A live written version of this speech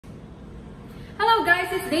Hello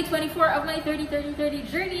guys, it's day 24 of my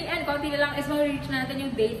 30-30-30 journey and konti na lang is ma-reach natin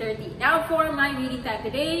yung day 30. Now for my reading time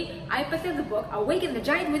today, I picked up the book Awaken the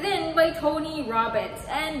Giant Within by Tony Robbins.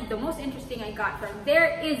 And the most interesting I got from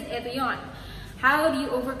there is ito yun. How do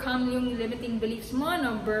you overcome yung limiting beliefs mo?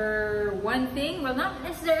 Number one thing, well not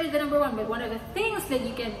necessarily the number one, but one of the things that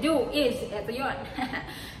you can do is ito yun.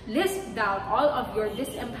 List down all of your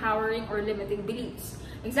disempowering or limiting beliefs.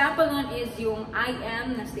 Example nun is yung I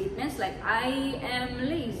am na statements like I am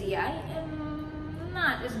lazy, I am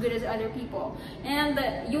not as good as other people. And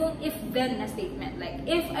yung if-then na statement like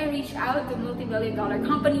if I reach out to multi-billion-dollar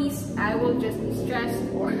companies, I will just be stressed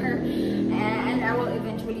and I will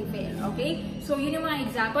eventually fail. Okay? So yun yung mga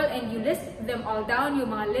example and you list them all down,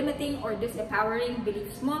 yung mga limiting or disempowering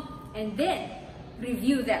beliefs mo, and then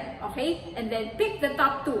review them. Okay? And then pick the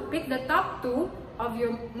top two. Pick the top two of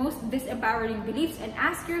your most disempowering beliefs and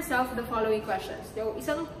ask yourself the following questions. So,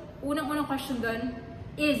 isang unang question dun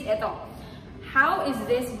is ito. How is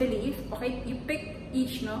this belief, okay, you pick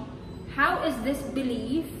each, no? How is this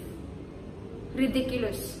belief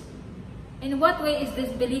ridiculous? In what way is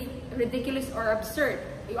this belief ridiculous or absurd?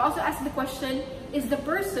 You also ask the question, is the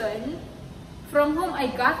person from whom I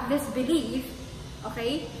got this belief,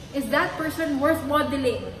 okay, is that person worth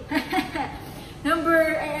modeling?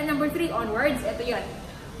 Number 3 onwards, ito yun.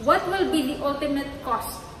 What will be the ultimate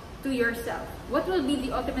cost to yourself? What will be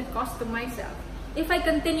the ultimate cost to myself if I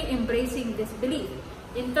continue embracing this belief?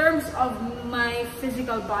 In terms of my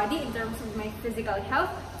physical body, in terms of my physical health,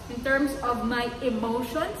 in terms of my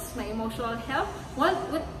emotions, my emotional health, what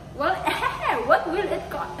will it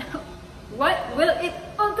cost? What will it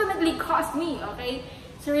ultimately cost me, okay?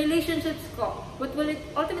 Sa relationships ko, what will it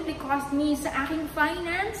ultimately cost me sa aking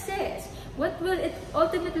finances? What will it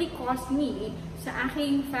ultimately cost me sa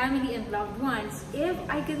aking family and loved ones if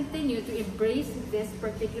I continue to embrace this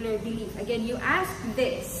particular belief? Again, you ask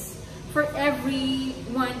this for every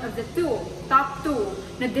one of the top two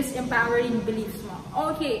na disempowering beliefs mo.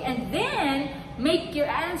 Okay, and then make your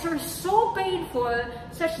answer so painful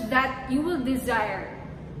such that you will desire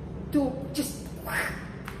to just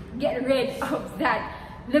get rid of that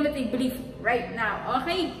limiting belief right now.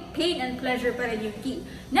 Okay? Pain and pleasure pa rin yung key.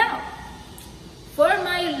 Now, for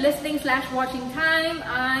my listening/watching time,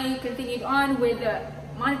 I continued on with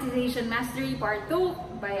Monetization Mastery Part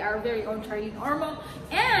 2 by our very own Charlene Ormo.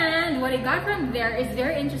 And what I got from there is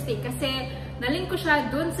very interesting kasi nalink ko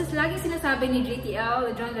siya dun sa lagi sinasabi ni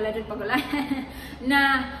JTL, John the Legend Pagulayan,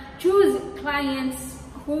 na choose clients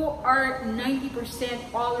who are 90%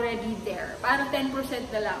 already there. Para 10%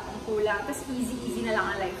 na lang ang kulang. Tapos easy na lang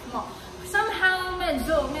ang life mo. Somehow,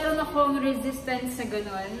 meron akong resistance sa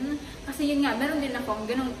ganun. Kasi yun nga, meron din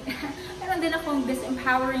akong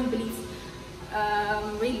disempowering beliefs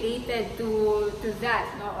related to that,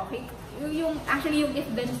 no? Okay? Actually, yung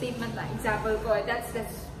if-then statement na example ko, that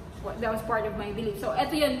was part of my belief. So,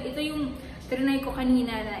 ito yung trinay ko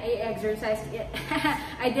kanina na i-exercise.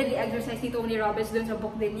 I did the exercise ni Tony Robbins dun sa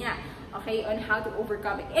book din niya. Okay? On how to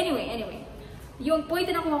overcome it. Anyway. Yung point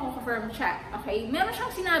na ako confirm siya, okay? Meron siyang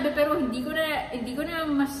sinabi pero hindi ko na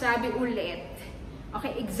masabi ulit.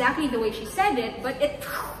 Okay, exactly the way she said it, but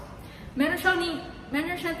meron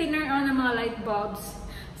siyang tinurn on ng mga light bulbs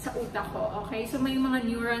sa utak ko, okay? So may mga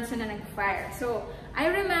neurons na nag-fire. So I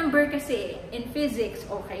remember kasi in physics,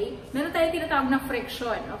 okay, meron tayong tinatawag na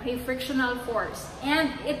friction, okay? Frictional force, and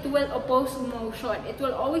it will oppose motion. It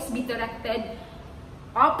will always be directed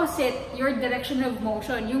opposite your direction of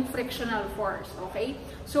motion, yung frictional force, okay?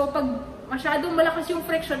 So, pag masyadong malakas yung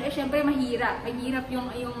friction, syempre mahirap. Mahirap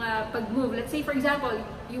yung pag-move. Let's say, for example,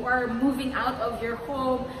 you are moving out of your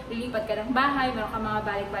home, lilipat ka ng bahay, meron ka mga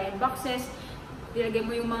balikbayan boxes, nilagay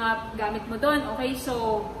mo yung mga gamit mo doon, okay?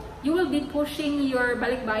 So, you will be pushing your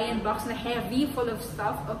balikbayan box na heavy, full of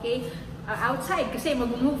stuff, okay? Outside, kasi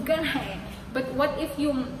mag-move ka na eh. But what if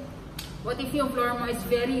yung floor mo is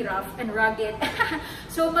very rough and rugged?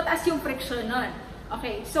 So, mataas yung friction nun.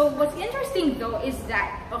 Okay, so what's interesting though is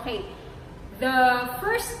that, okay, the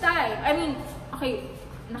first time, I mean, okay,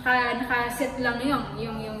 naka-set lang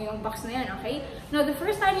yung box na yan, okay? Now, the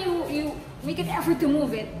first time you make an effort to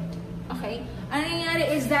move it, okay, ang nangyayari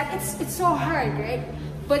is that it's so hard, right?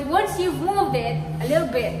 But once you've moved it a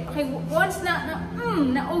little bit, okay, once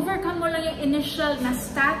na-overcome mo lang yung initial na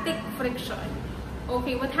static friction,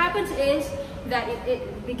 okay, what happens is that it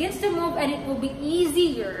begins to move and it will be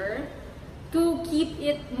easier to keep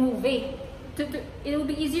it moving. It will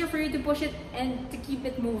be easier for you to push it and to keep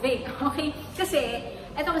it moving. Okay? Kasi,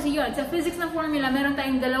 eto kasi yun. Sa physics na formula, meron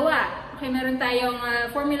tayong dalawa. Okay, meron tayong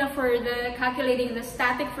formula for the calculating the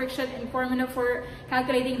static friction and formula for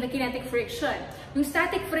calculating the kinetic friction. Yung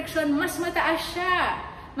static friction, mas mataas siya.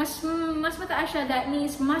 Mas mataas siya, that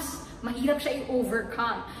means mas mahirap siya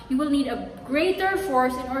i-overcome. You will need a greater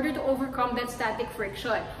force in order to overcome that static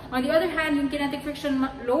friction. On the other hand, yung kinetic friction,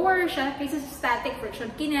 lower siya kaysa sa static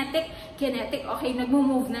friction. Kinetic, okay,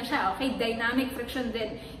 nagmo-move na siya. Okay, dynamic friction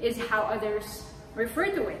then is how others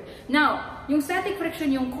refer to it. Now, yung static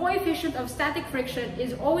friction, yung coefficient of static friction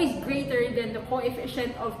is always greater than the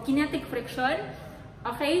coefficient of kinetic friction,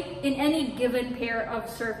 okay, in any given pair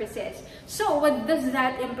of surfaces. So, what does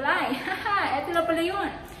that imply? Haha, ito na pala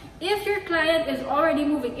yun. If your client is already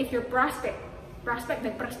moving, if your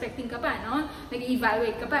nag-prospecting ka pa, no?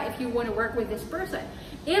 Nag-evaluate ka pa if you want to work with this person.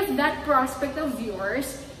 If that prospect of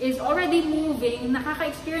yours is already moving,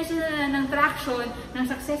 nakaka-experience na ng traction, ng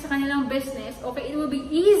success sa kanilang business, okay, it will be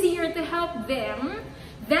easier to help them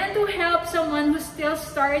than to help someone who's still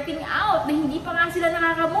starting out, na hindi pa nga sila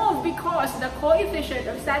nakaka-move because the coefficient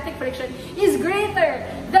of static friction is greater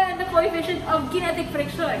than the coefficient of kinetic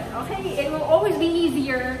friction. Okay? It will always be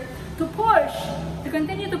easier to push, to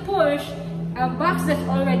continue to push a box that's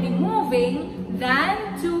already moving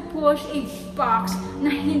than to push a box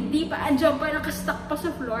na hindi pa, andyan pa, nakastuck pa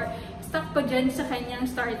sa floor, stuck pa dyan sa kanyang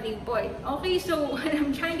starting point. Okay? So, what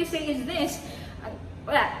I'm trying to say is this,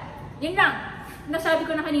 wala, yun lang. Nasabi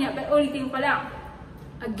ko na kanina, but ulitin ko lang.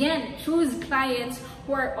 Again, choose clients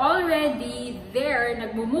who are already there,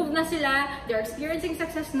 nagmo-move na sila, they're experiencing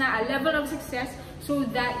success na, a level of success, so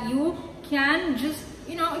that you can just,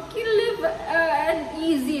 you know, you can live an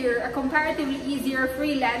easier, a comparatively easier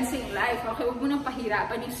freelancing life. Okay, huwag mo nang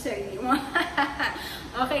pahirapan yung sarili mo.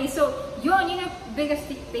 Okay, so yun yung biggest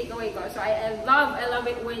takeaway ko. So I love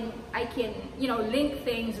it when I can, you know, link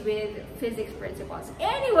things with physics principles.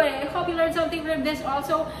 Anyway, I hope you learned something from this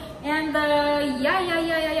also. And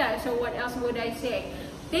yeah. So what else would I say?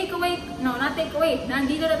 Takeaway? No, not takeaway.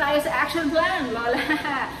 Nandito na tayo sa action plan, lola.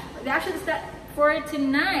 The action that for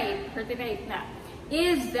tonight na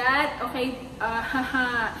is that, okay,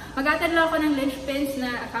 mag-attend lang ako ng linchpins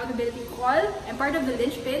na accountability call. And part of the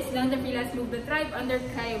linchpins ng the Freelance Movement Tribe under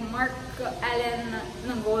kay Mark Allen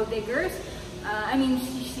ng Gold Diggers. I mean,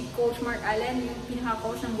 si Coach Mark Allen, yung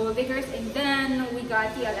pinaka-coach ng Gold Diggers. And then, we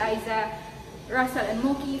got the Eliza, Russell, and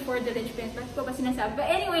Moki for the linchpins. Bakit ko ba sinasabi? But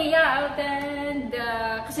anyway, yeah, I'll attend.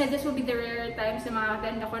 Kasi this will be the rare times na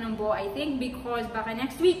makakatend ako ng buo, I think, because baka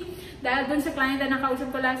next week, dahil dun sa client na nakausap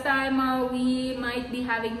ko last time, we might be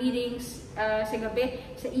having meetings sa gabi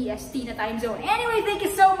sa EST na time zone. Anyway, thank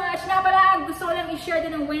you so much. Nga pala, gusto ko lang i-share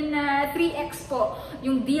din ng Win 3X po,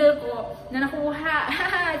 yung deal ko na nakuha.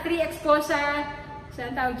 3X po sa,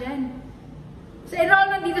 saan tawag dyan? So,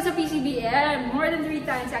 enrollment dito sa PCBM, more than 3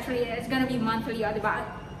 times actually, it's gonna be monthly, diba?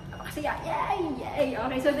 Kasi yay!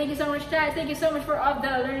 Okay, so thank you so much, Chad. Thank you so much for all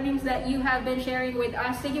the learnings that you have been sharing with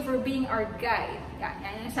us. Thank you for being our guide.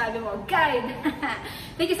 Yan yung sabi mo, guide!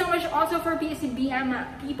 Thank you so much also for PCBM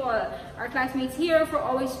people, our classmates here, for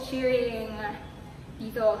always cheering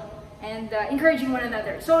dito and encouraging one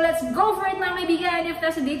another. So, let's go for it, mga kaibigan. If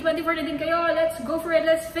nasa day 24 na din kayo, let's go for it.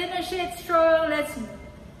 Let's finish it strong. Let's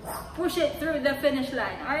push it through the finish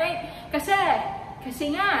line. Alright? Kasi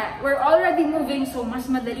nga, we're already moving, so mas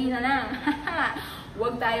madali na lang.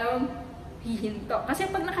 Huwag tayong hihinto. Kasi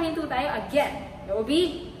pag nakahinto tayo, again, it will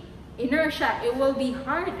be inertia. It will be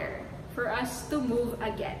harder for us to move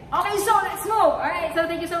again. Okay, so let's move! Alright, so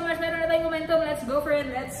thank you so much. Meron na tayong momentum. Let's go for it.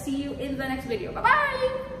 Let's see you in the next video.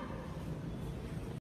 Bye-bye!